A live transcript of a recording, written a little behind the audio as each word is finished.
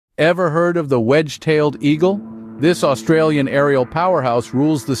Ever heard of the wedge-tailed eagle? This Australian aerial powerhouse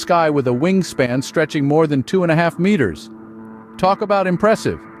rules the sky with a wingspan stretching more than 2.5 meters. Talk about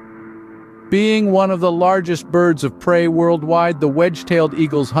impressive. Being one of the largest birds of prey worldwide, the wedge-tailed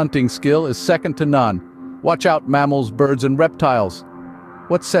eagle's hunting skill is second to none. Watch out, mammals, birds, and reptiles.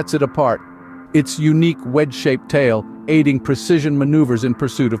 What sets it apart? Its unique wedge-shaped tail, aiding precision maneuvers in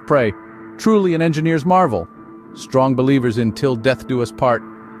pursuit of prey. Truly an engineer's marvel. Strong believers in till death do us part.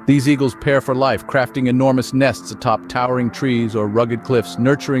 These eagles pair for life, crafting enormous nests atop towering trees or rugged cliffs,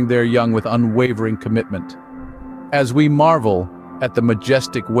 nurturing their young with unwavering commitment. As we marvel at the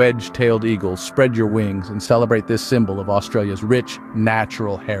majestic wedge-tailed eagle, spread your wings and celebrate this symbol of Australia's rich,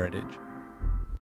 natural heritage.